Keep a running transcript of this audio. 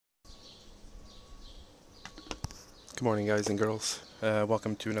Good morning, guys and girls.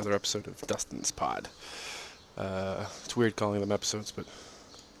 Welcome to another episode of Dustin's Pod. It's weird calling them episodes, but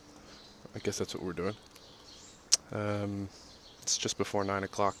I guess that's what we're doing. It's just before 9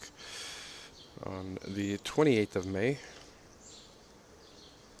 o'clock on the 28th of May.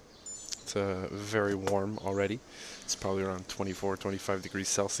 It's very warm already. It's probably around 24, 25 degrees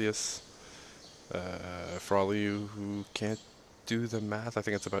Celsius. For all of you who can't do the math, I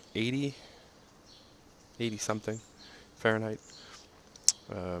think it's about 80 something Fahrenheit.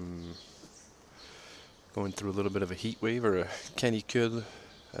 Going through a little bit of a heat wave, or a canicule,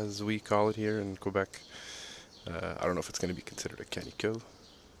 as we call it here in Quebec. I don't know if it's going to be considered a canicule.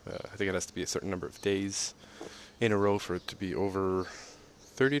 I think it has to be a certain number of days in a row for it to be over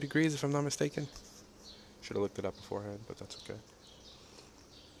 30 degrees, if I'm not mistaken. Should have looked it up beforehand, but that's okay.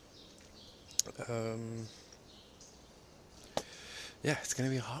 Yeah, it's going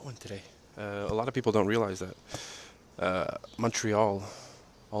to be a hot one today. A lot of people don't realize that Montreal,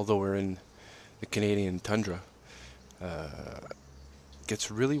 although we're in the Canadian tundra,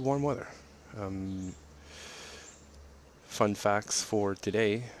 gets really warm weather. Fun facts for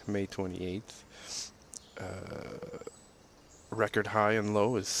today, May 28th. Record high and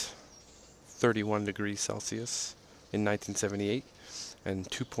low is 31 degrees Celsius in 1978 and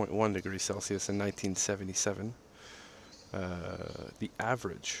 2.1 degrees Celsius in 1977. The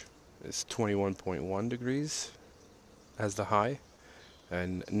average is 21.1 degrees as the high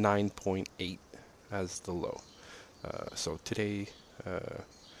and 9.8 as the low. So today,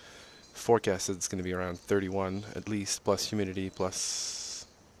 forecasted it's going to be around 31 at least, plus humidity, plus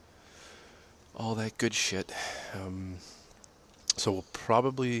all that good shit. So we'll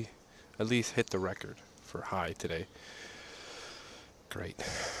probably at least hit the record for high today. Great.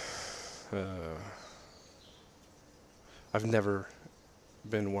 I've never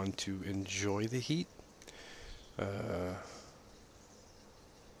been one to enjoy the heat.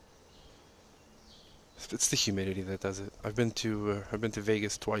 It's the humidity that does it. I've been to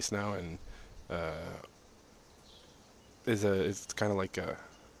Vegas twice now, and it's kind of like a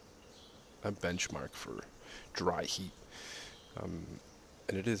benchmark for dry heat, and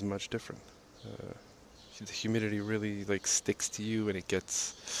it is much different. The humidity really like sticks to you, and it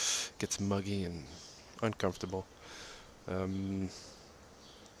gets muggy and uncomfortable.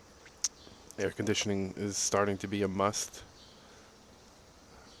 Air conditioning is starting to be a must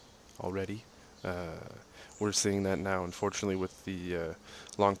already. We're seeing that now, unfortunately, with the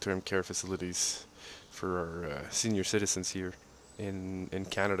long-term care facilities for our senior citizens here in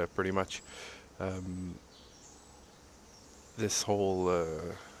Canada, pretty much. This whole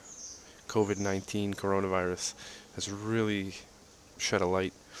COVID-19 coronavirus has really shed a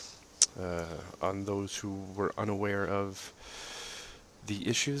light on those who were unaware of the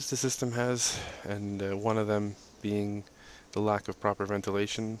issues the system has, and one of them being the lack of proper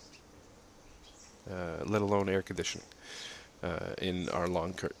ventilation, let alone air conditioning, in our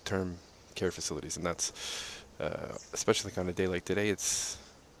long-term care facilities. And that's, especially on a day like today, it's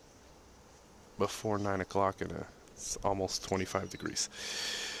before 9 o'clock and it's almost 25 degrees.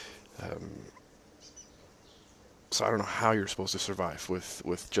 So I don't know how you're supposed to survive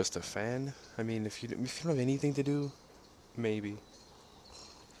with just a fan. I mean, if you don't have anything to do, maybe.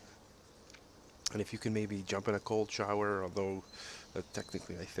 And if you can maybe jump in a cold shower, although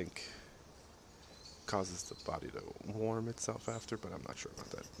technically I think causes the body to warm itself after, but I'm not sure about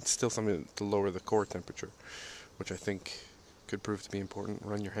that. It's still something to lower the core temperature, which I think could prove to be important.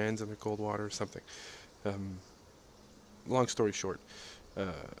 Run your hands under cold water or something. Long story short,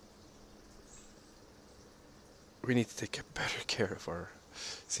 we need to take better care of our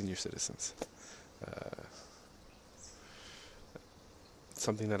senior citizens.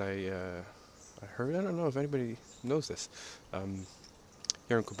 Something that I heard, I don't know if anybody knows this.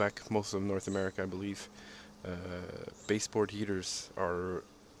 Here in Quebec, most of North America, I believe, baseboard heaters are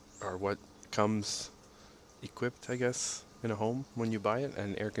what comes equipped, I guess, in a home when you buy it,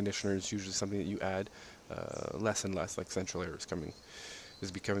 and air conditioner is usually something that you add less and less. Like central air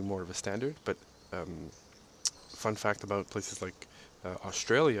is becoming more of a standard. But fun fact about places like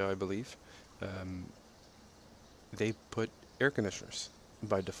Australia, I believe, they put air conditioners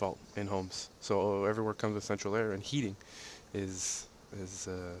by default in homes. So everywhere comes with central air, and heating is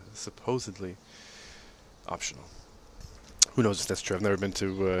supposedly optional. Who knows if that's true? I've never been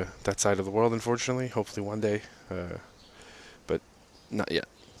to that side of the world, unfortunately. Hopefully one day, but not yet.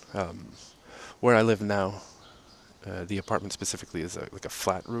 Where I live now, the apartment specifically is like a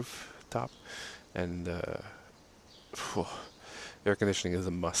flat roof top, and air conditioning is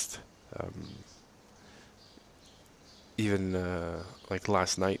a must. Even like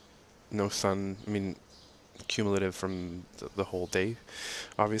last night, no sun. I mean, cumulative from the whole day,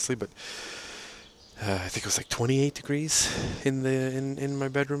 obviously, but I think it was like 28 degrees in my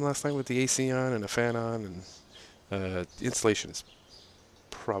bedroom last night with the AC on and a fan on, and the insulation is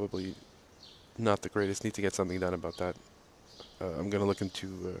probably not the greatest. Need to get something done about that. I'm gonna look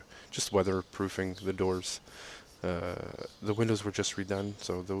into just weatherproofing the doors. The windows were just redone,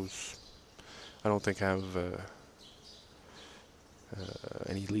 so those I don't think have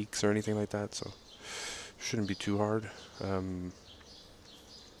any leaks or anything like that, so shouldn't be too hard.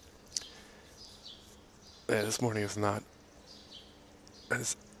 Yeah, this morning is not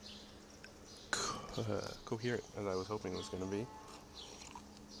as coherent as I was hoping it was going to be.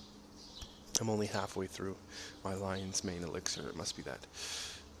 I'm only halfway through my lion's mane elixir. It must be that.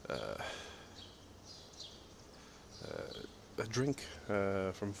 Uh, a drink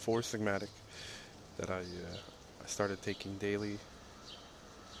from Four Sigmatic that I started taking daily,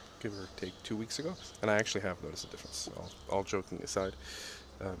 give or take 2 weeks ago, and I actually have noticed a difference. All joking aside,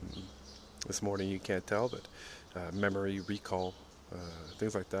 this morning you can't tell, but memory, recall,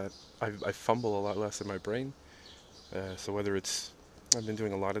 things like that. I fumble a lot less in my brain. So whether it's, I've been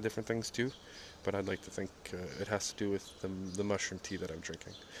doing a lot of different things too, but I'd like to think it has to do with the mushroom tea that I'm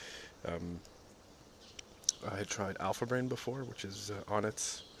drinking. I had tried Alpha Brain before, which is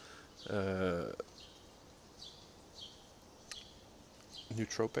Onnit's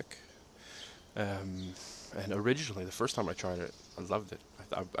nootropic. And originally, the first time I tried it, I loved it.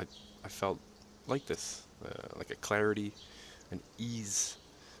 I felt like this, like a clarity, an ease,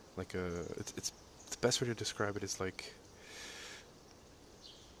 like a. It's the best way to describe it is like,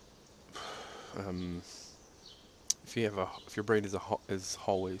 if your brain is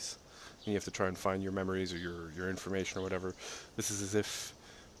hallways, and you have to try and find your memories or your information or whatever. This is as if,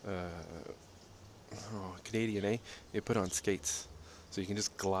 Canadian, eh? You put on skates, so you can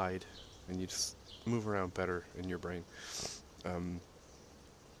just glide, and you just move around better in your brain.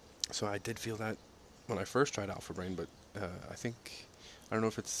 So I did feel that when I first tried Alpha Brain, but I don't know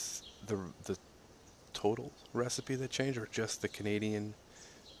if it's the total recipe that changed or just the Canadian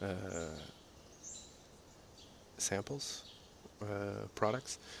samples,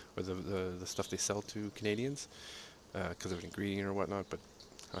 products, or the stuff they sell to Canadians because of an ingredient or whatnot. But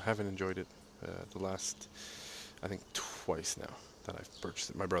I haven't enjoyed it the last, I think, twice now that I've purchased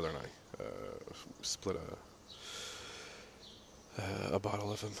it. My brother and I split a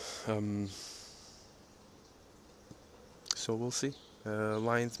bottle of them. So we'll see.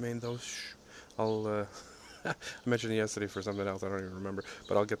 Lion's Mane, though, I'll. I mentioned it yesterday for something else. I don't even remember,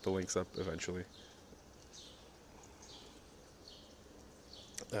 but I'll get the links up eventually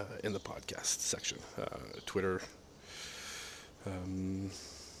in the podcast section. Twitter, maybe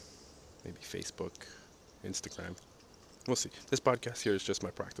Facebook, Instagram. We'll see. This podcast here is just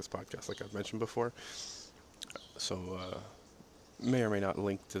my practice podcast, like I've mentioned before. So may or may not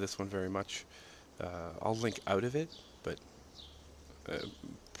link to this one very much. I'll link out of it, but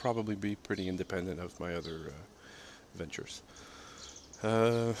probably be pretty independent of my other ventures.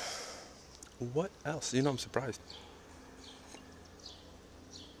 What else? I'm surprised.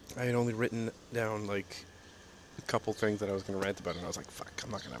 I had only written down like a couple things that I was going to rant about, and I was like, "Fuck, I'm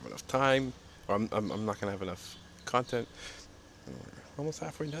not going to have enough time, or I'm not going to have enough content." And we're almost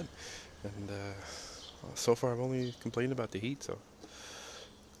halfway done, and so far I've only complained about the heat. So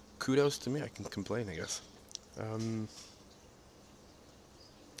kudos to me. I can complain, I guess.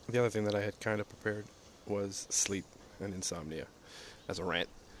 The other thing that I had kind of prepared was sleep and insomnia as a rant.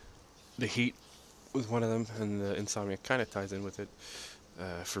 The heat was one of them, and the insomnia kind of ties in with it.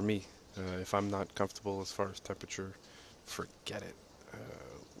 For me, if I'm not comfortable as far as temperature, forget it.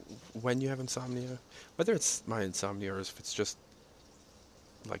 When you have insomnia, whether it's my insomnia or if it's just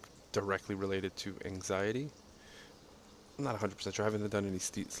like directly related to anxiety, I'm not 100% sure. I haven't done any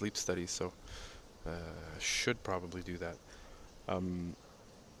sleep studies, so should probably do that.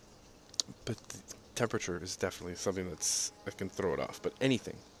 But the temperature is definitely something that can throw it off. But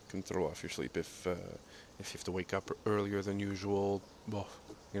anything can throw off your sleep. If you have to wake up earlier than usual, well,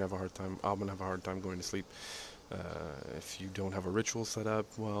 you're gonna have a hard time. I'm gonna have a hard time going to sleep. If you don't have a ritual set up,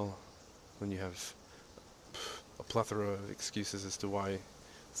 well, then you have a plethora of excuses as to why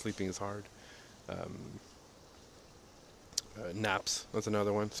sleeping is hard. Naps, that's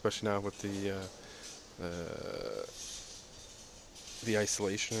another one, especially now with the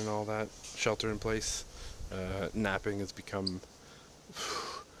isolation and all that, shelter in place. Napping has become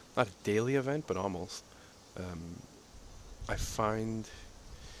not a daily event, but almost. I find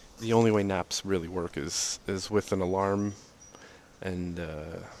the only way naps really work is with an alarm, and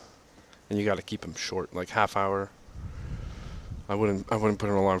you got to keep them short, like half hour. I wouldn't put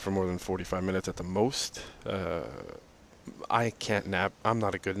an alarm for more than 45 minutes at the most. I can't nap. I'm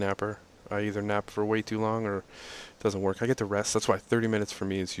not a good napper. I either nap for way too long or it doesn't work. I get to rest. That's why 30 minutes for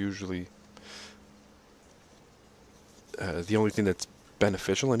me is usually the only thing that's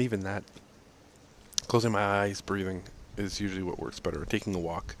beneficial, and even that, closing my eyes, breathing is usually what works better. Taking a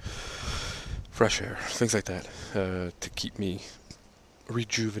walk, fresh air, things like that, to keep me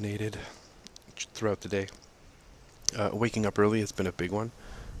rejuvenated throughout the day. Waking up early has been a big one.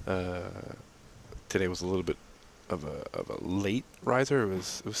 Uh, Today was a little bit of a late riser. It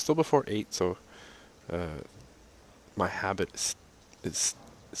was still before 8, so uh, my habit is is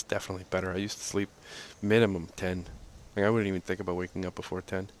definitely better. I used to sleep minimum 10. Like I wouldn't even think about waking up before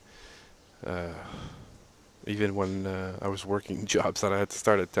 10. Uh, Even when I was working jobs that I had to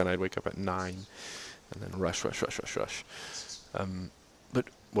start at 10, I'd wake up at 9 and then rush, rush, rush, rush, rush. But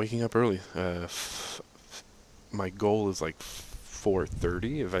waking up early, my goal is like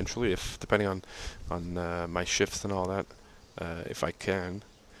 4:30 eventually, if depending on my shifts and all that, if I can.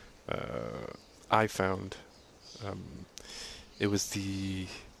 Uh, I found um, it was the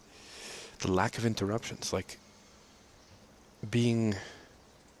lack of interruptions, like being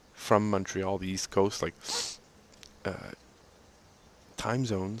from Montreal, the East Coast, like uh, time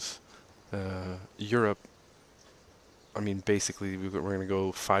zones, Europe. I mean, basically, we're going to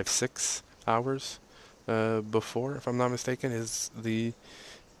go 5, 6 hours before, if I'm not mistaken, is the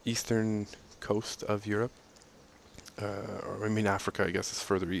eastern coast of Europe. Or I mean, Africa, I guess, is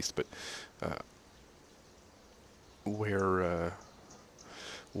further east, but uh, where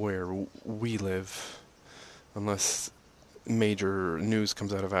we live, unless major news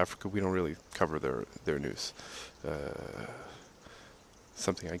comes out of Africa, we don't really cover their news. Uh,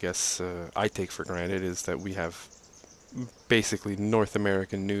 Something I guess I take for granted is that we have basically North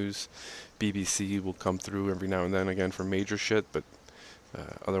American news. BBC will come through every now and then again for major shit, but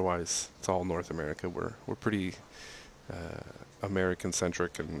otherwise it's all North America. We're pretty American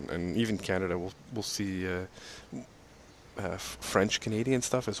centric, and even Canada will see French Canadian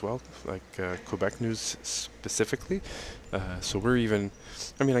stuff as well, like Quebec news specifically. So we're even,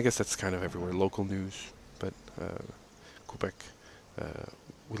 I mean, I guess that's kind of everywhere, local news, but Quebec, uh,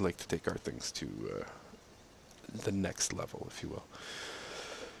 we like to take our things to the next level, if you will.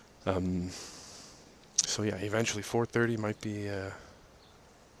 Um, so yeah, eventually 4:30 might be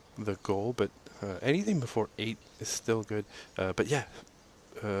the goal, but anything before 8 is still good. But yeah,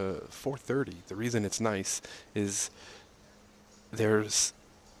 4:30. The reason it's nice is there's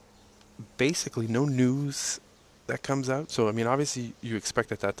basically no news that comes out. So I mean, obviously you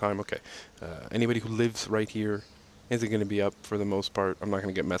expect at that time, okay, anybody who lives right here isn't going to be up for the most part. I'm not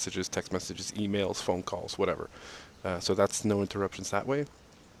going to get messages, text messages, emails, phone calls, whatever. So that's no interruptions that way.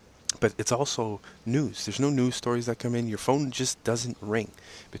 But it's also news. There's no news stories that come in. Your phone just doesn't ring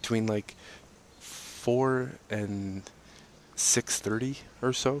between like 4 and 6:30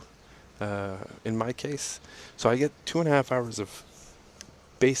 or so. In my case, so I get 2.5 hours of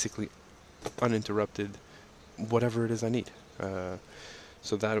basically uninterrupted whatever it is I need.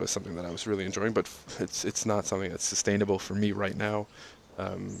 So that was something that I was really enjoying, but it's not something that's sustainable for me right now.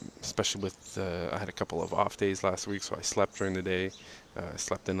 Especially with I had a couple of off days last week, so I slept during the day. I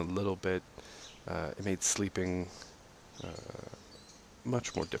slept in a little bit. It made sleeping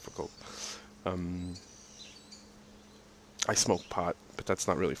much more difficult. Um, I smoke pot, but that's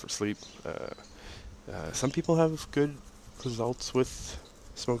not really for sleep. Some people have good results with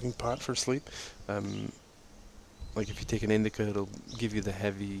smoking pot for sleep. Um, like if you take an indica, it'll give you the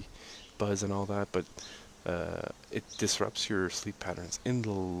heavy buzz and all that, but it disrupts your sleep patterns in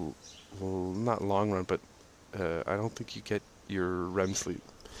the not long run, but I don't think you get your REM sleep.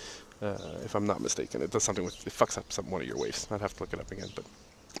 If I'm not mistaken, it does something with it fucks up one of your waves. I'd have to look it up again, but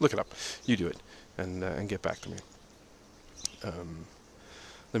look it up. You do it, and get back to me. Um,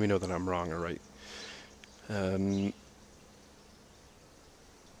 Let me know that I'm wrong or right. Um,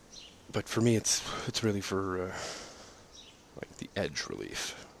 but for me, it's really for like the edge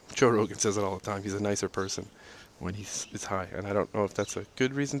relief. Joe Rogan says it all the time. He's a nicer person when he's high, and I don't know if that's a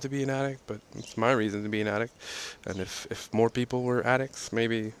good reason to be an addict, but it's my reason to be an addict. And if more people were addicts,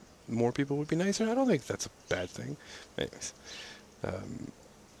 maybe more people would be nicer. I don't think that's a bad thing. Anyways, um,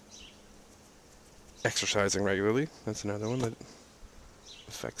 exercising regularly. That's another one that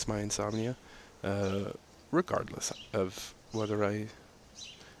affects my insomnia. Uh, Regardless of whether I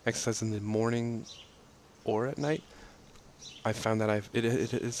exercise in the morning or at night, I found that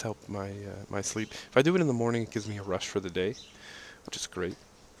it has helped my sleep. If I do it in the morning, it gives me a rush for the day, which is great,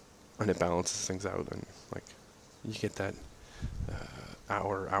 and it balances things out. And like you get that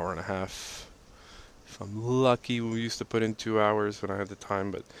hour and a half If I'm lucky, we used to put in 2 hours when I had the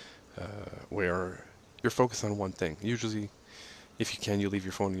time, but where you're focused on one thing. Usually, if you can, you leave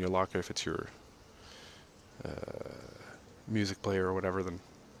your phone in your locker if it's your music player or whatever, then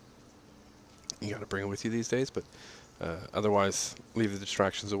you gotta bring it with you these days, but otherwise, leave the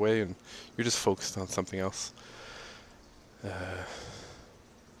distractions away and you're just focused on something else,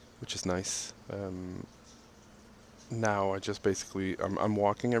 which is nice. Now I just basically, I'm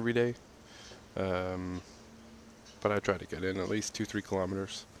walking every day, but I try to get in at least 2-3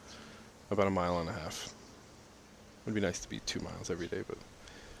 kilometers, about a mile and a half. It'd be nice to be 2 miles every day, but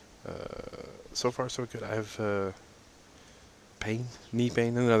so far so good. I have knee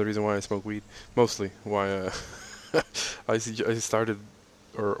pain, and another reason why I smoke weed. Mostly why I started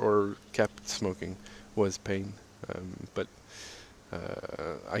or kept smoking was pain. But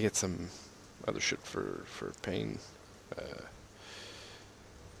I get some other shit for pain.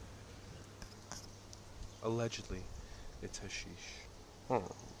 Allegedly, it's hashish. Oh.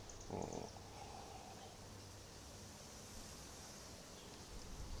 Oh.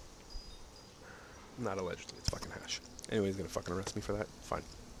 Not allegedly, it's fucking hash. Anyways, gonna fucking arrest me for that? Fine.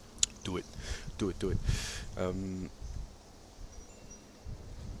 Do it. Do it, do it.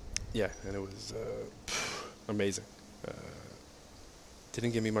 Yeah, and it was amazing.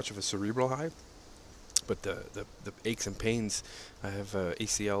 Didn't give me much of a cerebral high, but the aches and pains, I have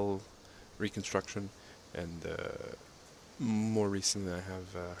ACL reconstruction, and more recently I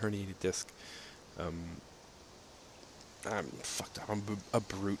have herniated disc. I'm fucked up. I'm a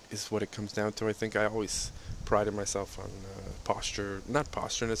brute, is what it comes down to. I think I always prided myself on posture, not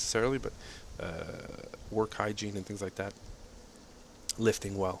posture necessarily, but work hygiene and things like that.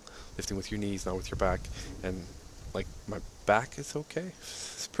 Lifting well, lifting with your knees, not with your back, and like my back is okay.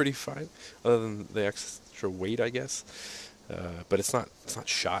 It's pretty fine, other than the extra weight, I guess. But it's not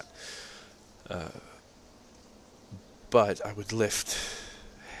shot. But I would lift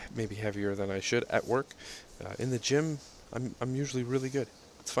maybe heavier than I should at work. In the gym, I'm usually really good.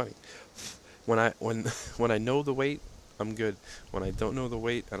 It's funny. When I know the weight, I'm good. When I don't know the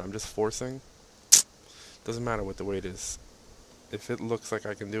weight and I'm just forcing, doesn't matter what the weight is. If it looks like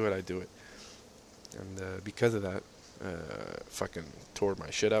I can do it, I do it. And because of that, fucking tore my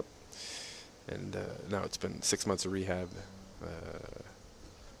shit up. And now it's been 6 months of rehab.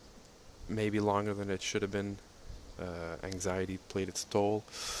 Maybe longer than it should have been. Anxiety played its toll.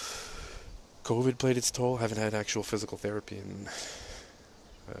 COVID played its toll. Haven't had actual physical therapy in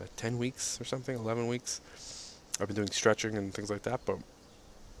 10 weeks or something, 11 weeks. I've been doing stretching and things like that, but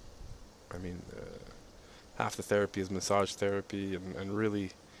I mean, half the therapy is massage therapy and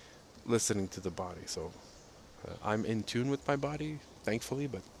really listening to the body. So I'm in tune with my body, thankfully,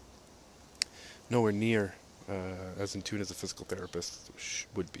 but nowhere near as in tune as a physical therapist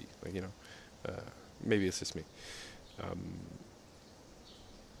would be. Like, maybe it's just me.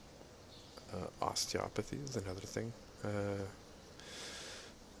 Osteopathy is another thing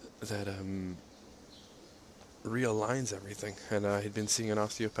that realigns everything. And I had been seeing an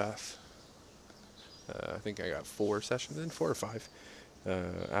osteopath. I think I got 4 sessions in, 4 or 5,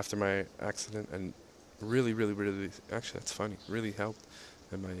 after my accident, and really, actually that's funny, really helped.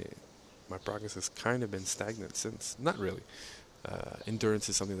 And my progress has kind of been stagnant since. Not really. Endurance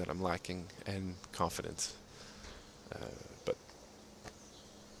is something that I'm lacking, and confidence. But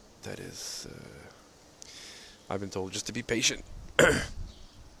that is, I've been told just to be patient,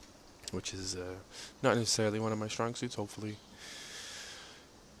 which is not necessarily one of my strong suits. Hopefully,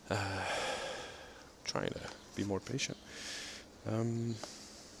 trying to be more patient.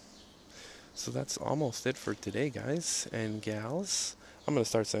 So that's almost it for today, guys and gals. I'm gonna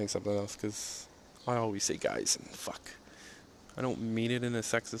start saying something else, because I always say guys and fuck. I don't mean it in a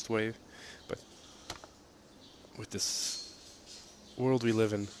sexist way, but with this world we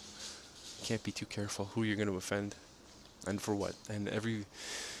live in, you can't be too careful who you're going to offend and for what. And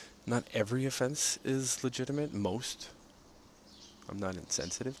not every offense is legitimate. Most. I'm not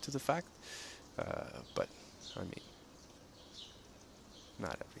insensitive to the fact, but I mean,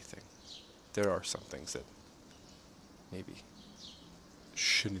 not everything. There are some things that maybe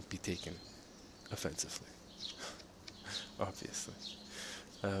shouldn't be taken offensively. Obviously.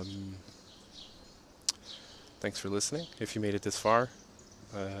 Thanks for listening. If you made it this far,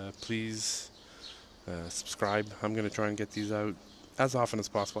 please subscribe. I'm going to try and get these out as often as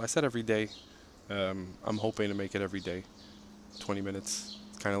possible. I said every day. I'm hoping to make it every day. 20 minutes.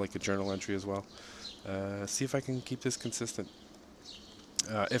 Kind of like a journal entry as well. See if I can keep this consistent.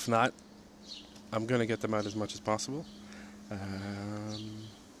 If not, I'm going to get them out as much as possible.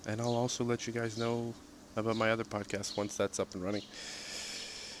 And I'll also let you guys know about my other podcast once that's up and running.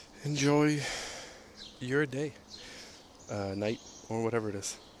 Enjoy your day, night, or whatever it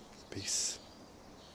is. Peace.